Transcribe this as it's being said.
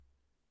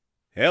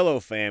Hello,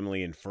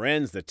 family and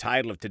friends. The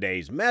title of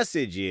today's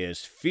message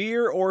is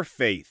Fear or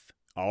Faith,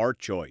 Our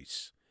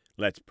Choice.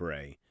 Let's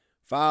pray.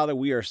 Father,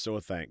 we are so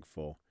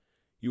thankful.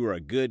 You are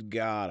a good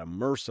God, a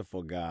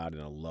merciful God,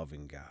 and a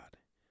loving God.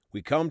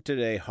 We come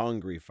today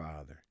hungry,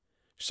 Father.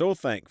 So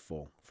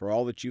thankful for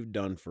all that you've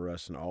done for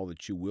us and all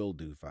that you will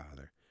do,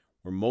 Father.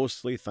 We're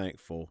mostly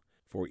thankful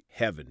for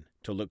heaven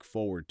to look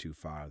forward to,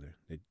 Father,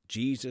 that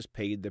Jesus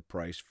paid the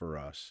price for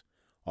us.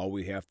 All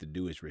we have to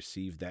do is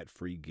receive that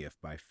free gift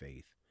by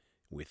faith.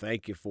 We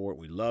thank you for it.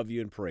 We love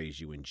you and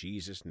praise you in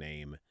Jesus'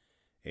 name.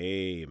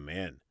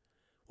 Amen.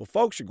 Well,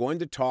 folks, we're going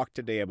to talk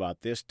today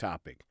about this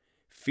topic,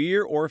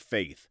 fear or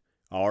faith,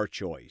 our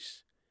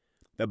choice.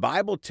 The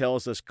Bible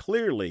tells us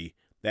clearly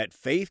that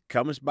faith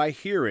comes by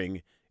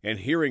hearing and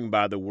hearing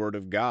by the Word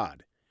of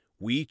God.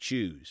 We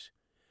choose.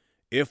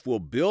 If we'll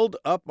build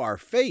up our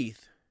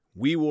faith,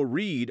 we will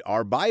read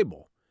our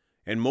Bible.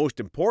 And most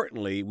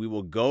importantly, we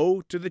will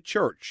go to the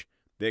church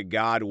that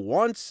God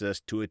wants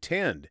us to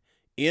attend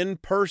in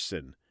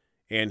person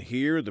and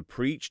hear the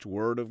preached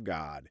word of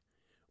God.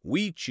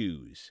 We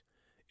choose,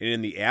 and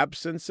in the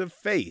absence of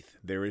faith,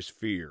 there is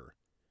fear.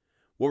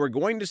 Well, we're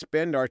going to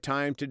spend our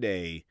time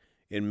today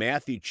in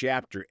Matthew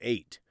chapter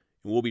 8,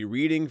 and we'll be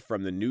reading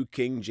from the New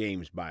King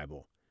James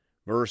Bible.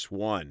 Verse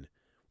 1,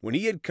 When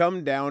he had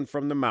come down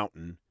from the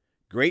mountain,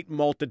 great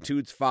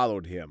multitudes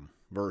followed him.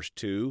 Verse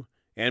 2,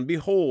 And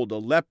behold, a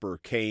leper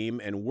came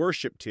and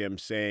worshipped him,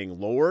 saying,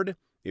 Lord,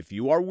 if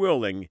you are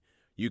willing,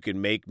 you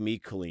can make me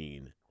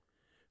clean.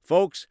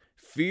 Folks,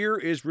 fear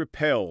is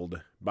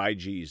repelled by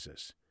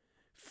Jesus.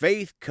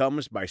 Faith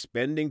comes by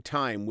spending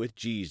time with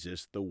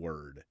Jesus, the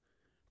Word.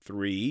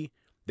 3,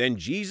 Then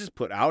Jesus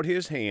put out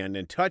his hand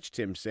and touched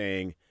him,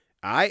 saying,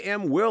 I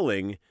am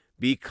willing,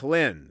 be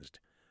cleansed.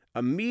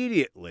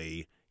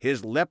 Immediately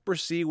his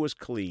leprosy was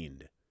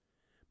cleaned.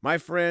 My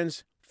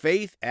friends,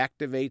 faith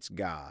activates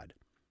God.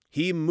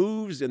 He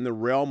moves in the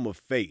realm of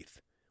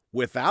faith.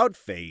 Without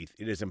faith,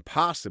 it is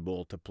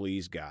impossible to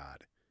please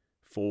God.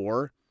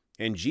 4,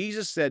 And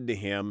Jesus said to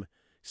him,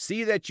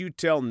 See that you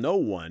tell no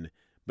one,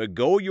 but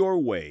go your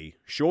way,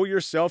 show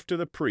yourself to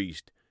the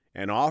priest,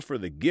 and offer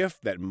the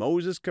gift that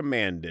Moses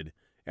commanded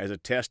as a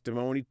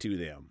testimony to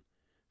them.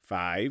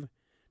 5,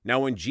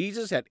 Now when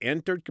Jesus had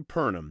entered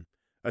Capernaum,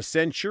 a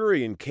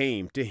centurion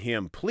came to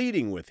him,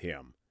 pleading with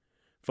him.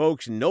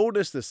 Folks,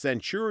 notice the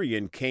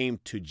centurion came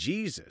to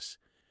Jesus.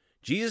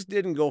 Jesus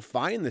didn't go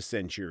find the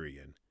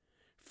centurion.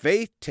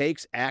 Faith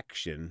takes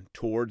action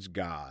towards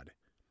God.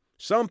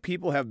 Some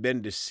people have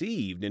been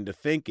deceived into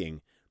thinking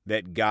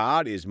that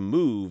God is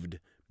moved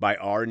by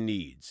our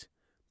needs,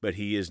 but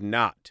he is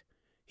not.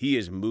 He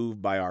is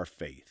moved by our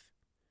faith.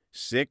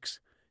 6,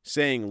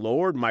 Saying,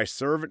 Lord, my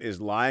servant is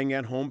lying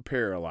at home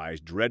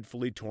paralyzed,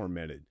 dreadfully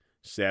tormented.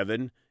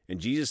 7, And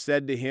Jesus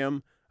said to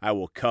him, I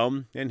will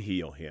come and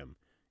heal him.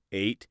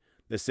 8,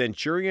 The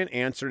centurion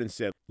answered and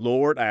said,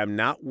 Lord, I am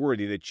not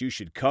worthy that you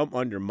should come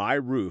under my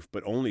roof,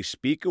 but only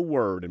speak a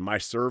word, and my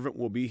servant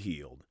will be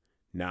healed.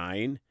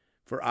 9,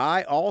 For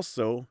I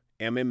also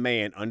am a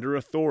man under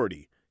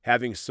authority,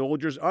 having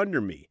soldiers under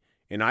me,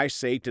 and I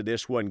say to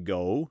this one,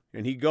 Go,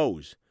 and he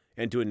goes,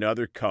 and to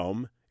another,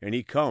 Come, and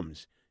he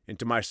comes, and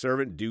to my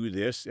servant, Do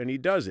this, and he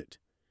does it.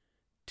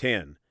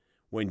 10,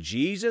 When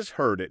Jesus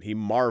heard it, he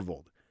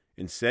marveled,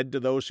 and said to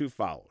those who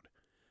followed,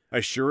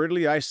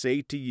 Assuredly I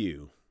say to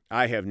you,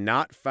 I have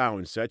not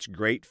found such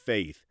great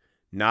faith,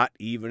 not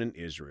even in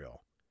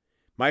Israel.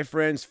 My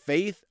friends,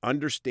 faith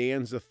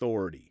understands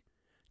authority.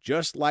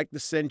 Just like the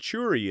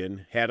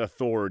centurion had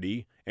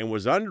authority and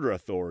was under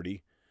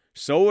authority,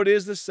 so it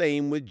is the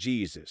same with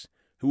Jesus,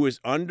 who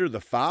is under the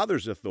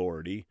Father's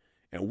authority,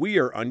 and we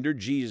are under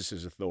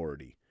Jesus'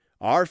 authority.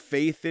 Our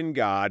faith in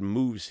God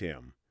moves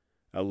him.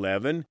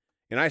 11,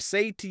 And I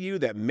say to you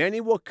that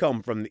many will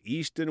come from the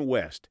east and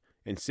west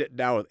and sit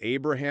down with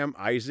Abraham,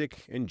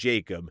 Isaac, and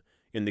Jacob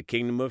in the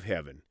kingdom of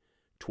heaven.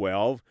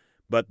 12,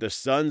 But the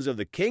sons of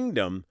the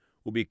kingdom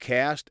will be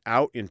cast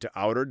out into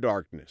outer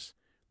darkness.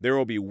 There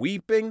will be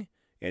weeping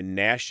and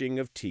gnashing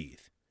of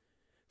teeth.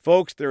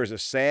 Folks, there is a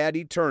sad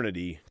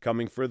eternity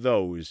coming for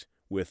those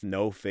with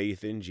no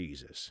faith in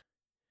Jesus.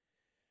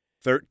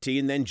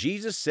 13, Then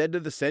Jesus said to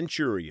the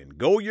centurion,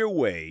 Go your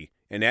way,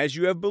 and as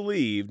you have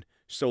believed,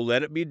 so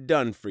let it be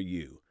done for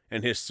you.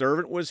 And his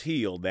servant was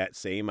healed that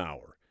same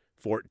hour.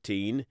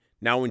 14,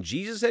 Now when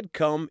Jesus had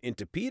come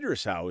into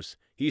Peter's house,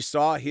 he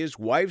saw his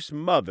wife's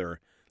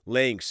mother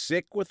laying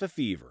sick with a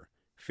fever.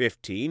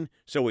 15,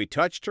 So he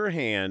touched her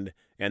hand,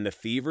 and the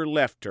fever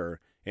left her,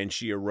 and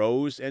she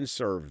arose and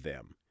served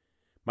them.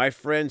 My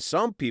friends,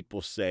 some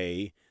people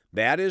say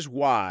that is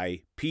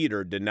why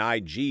Peter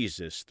denied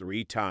Jesus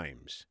 3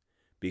 times,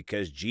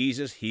 because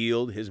Jesus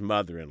healed his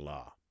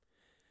mother-in-law.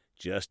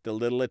 Just a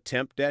little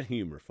attempt at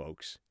humor,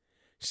 folks.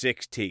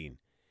 16,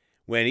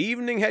 When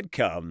evening had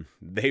come,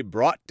 they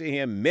brought to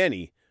him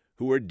many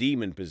who were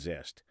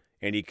demon-possessed,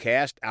 and he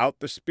cast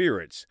out the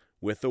spirits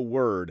with a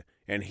word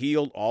and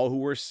healed all who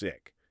were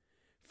sick.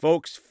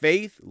 Folks,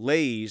 faith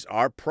lays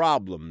our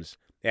problems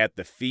at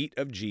the feet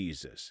of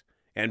Jesus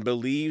and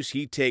believes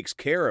he takes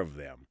care of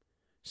them.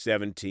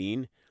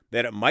 17,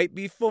 that it might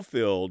be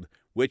fulfilled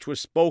which was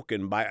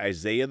spoken by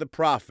Isaiah the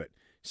prophet,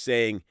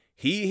 saying,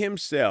 He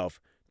himself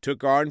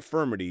took our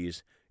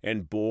infirmities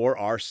and bore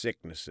our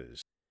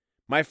sicknesses.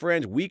 My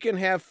friends, we can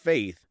have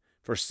faith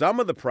for some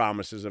of the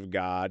promises of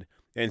God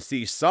and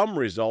see some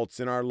results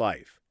in our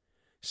life.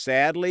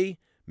 Sadly,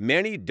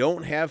 many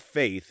don't have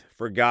faith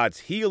for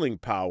God's healing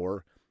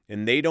power,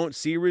 and they don't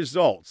see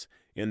results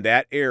in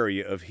that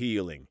area of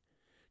healing.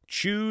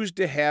 Choose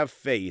to have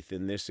faith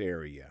in this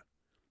area.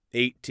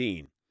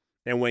 18.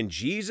 And when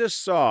Jesus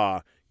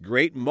saw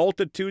great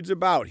multitudes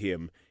about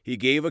him, he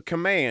gave a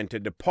command to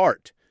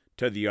depart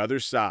to the other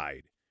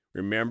side.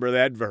 Remember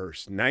that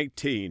verse,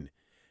 19.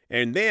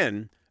 And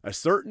then a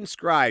certain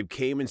scribe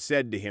came and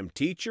said to him,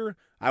 Teacher,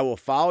 I will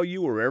follow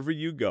you wherever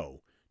you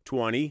go.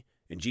 20.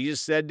 And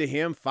Jesus said to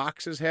him,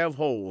 Foxes have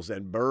holes,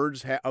 and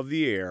birds of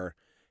the air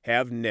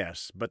have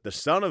nests, but the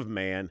Son of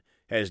Man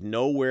has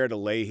nowhere to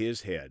lay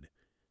his head.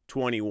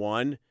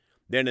 21.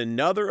 Then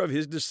another of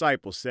his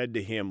disciples said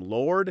to him,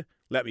 Lord,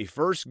 let me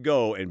first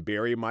go and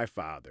bury my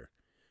father.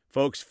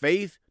 Folks,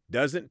 faith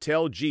doesn't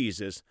tell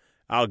Jesus,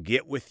 I'll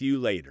get with you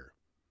later.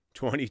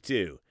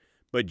 22.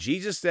 But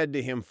Jesus said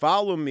to him,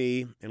 Follow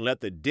me, and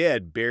let the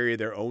dead bury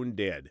their own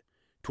dead.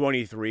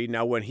 23.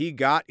 Now when he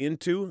got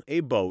into a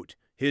boat,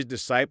 his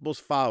disciples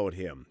followed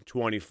him.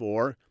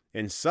 24.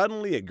 And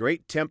suddenly a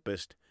great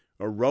tempest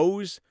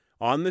arose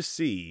on the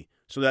sea,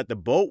 so that the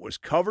boat was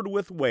covered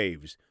with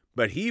waves,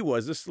 but he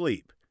was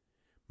asleep.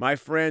 My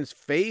friends,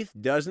 faith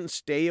doesn't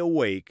stay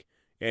awake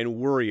and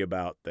worry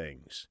about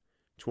things.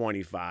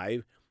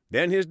 25.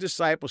 Then his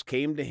disciples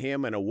came to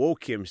him and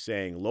awoke him,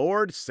 saying,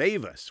 Lord,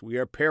 save us, we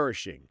are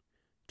perishing.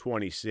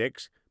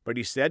 26. But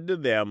he said to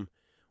them,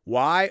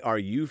 Why are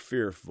you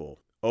fearful,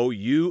 O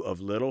you of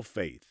little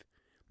faith?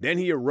 Then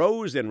he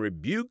arose and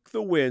rebuked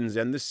the winds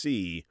and the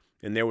sea,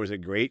 and there was a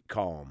great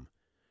calm.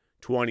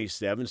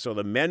 27. So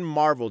the men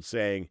marveled,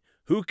 saying,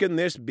 Who can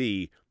this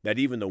be, that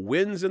even the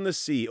winds and the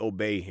sea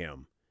obey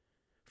him?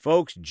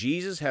 Folks,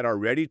 Jesus had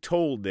already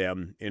told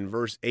them in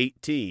verse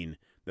 18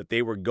 that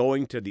they were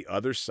going to the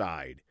other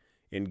side,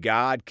 and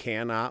God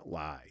cannot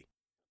lie.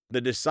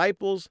 The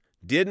disciples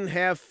didn't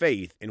have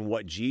faith in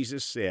what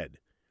Jesus said.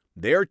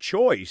 Their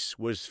choice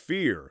was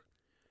fear,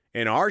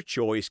 and our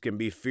choice can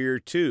be fear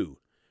too,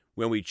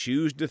 when we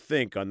choose to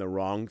think on the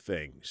wrong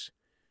things.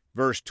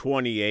 Verse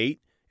 28,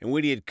 And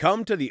when he had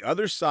come to the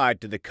other side,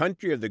 to the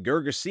country of the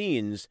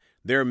Gergesenes,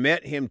 there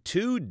met him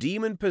 2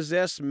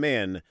 demon-possessed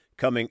men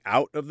coming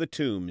out of the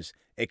tombs,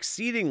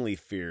 exceedingly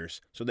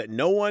fierce, so that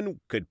no one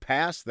could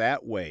pass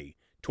that way.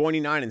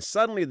 29, And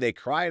suddenly they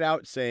cried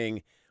out,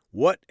 saying,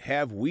 What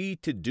have we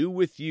to do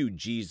with you,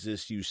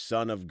 Jesus, you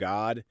Son of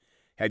God?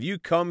 Have you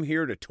come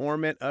here to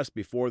torment us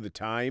before the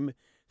time?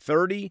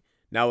 30,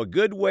 Now a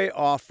good way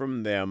off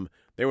from them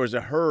there was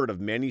a herd of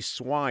many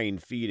swine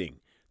feeding.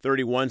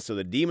 31, So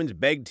the demons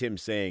begged him,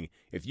 saying,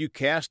 If you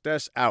cast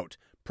us out,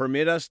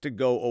 permit us to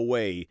go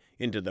away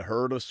into the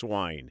herd of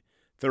swine.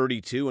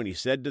 32, And he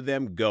said to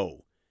them,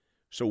 Go.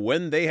 So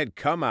when they had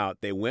come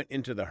out, they went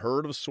into the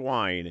herd of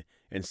swine,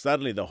 and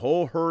suddenly the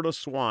whole herd of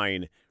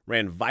swine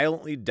ran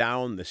violently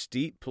down the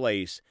steep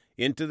place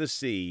into the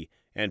sea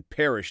and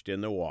perished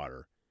in the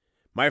water.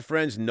 My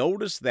friends,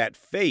 notice that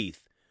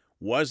faith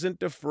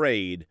wasn't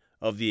afraid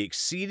of the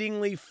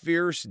exceedingly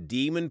fierce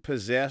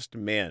demon-possessed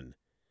men.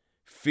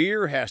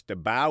 Fear has to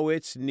bow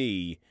its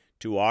knee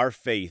to our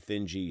faith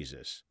in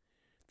Jesus.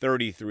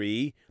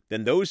 33,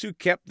 Then those who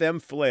kept them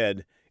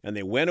fled, and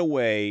they went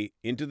away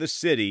into the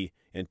city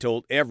and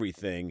told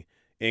everything,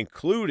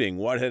 including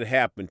what had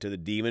happened to the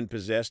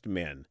demon-possessed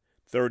men.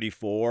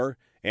 34,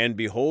 And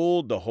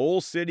behold, the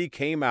whole city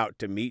came out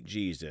to meet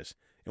Jesus,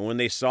 and when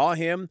they saw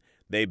him,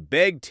 they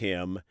begged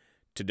him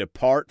to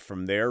depart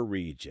from their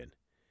region.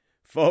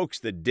 Folks,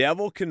 the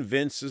devil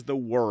convinces the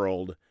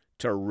world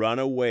to run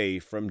away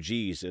from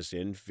Jesus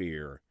in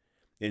fear,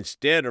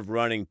 instead of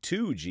running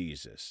to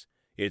Jesus.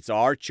 It's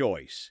our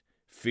choice,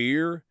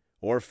 fear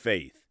or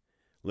faith.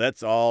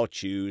 Let's all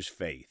choose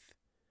faith.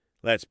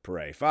 Let's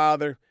pray.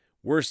 Father,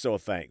 we're so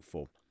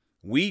thankful.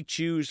 We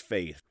choose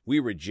faith. We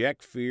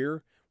reject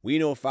fear. We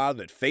know,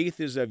 Father, that faith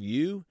is of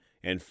you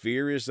and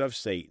fear is of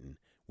Satan.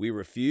 We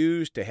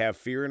refuse to have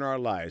fear in our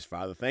lives,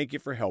 Father. Thank you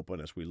for helping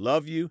us. We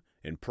love you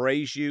and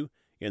praise you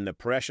in the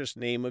precious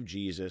name of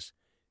Jesus.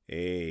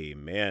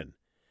 Amen.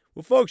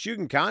 Well, folks, you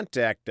can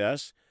contact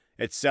us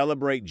at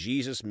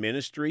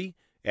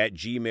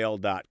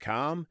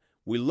celebratejesusministry@gmail.com.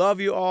 We love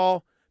you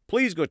all.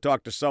 Please go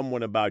talk to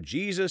someone about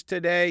Jesus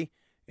today.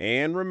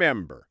 And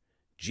remember,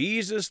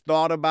 Jesus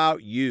thought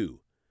about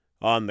you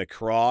on the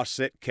cross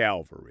at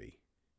Calvary.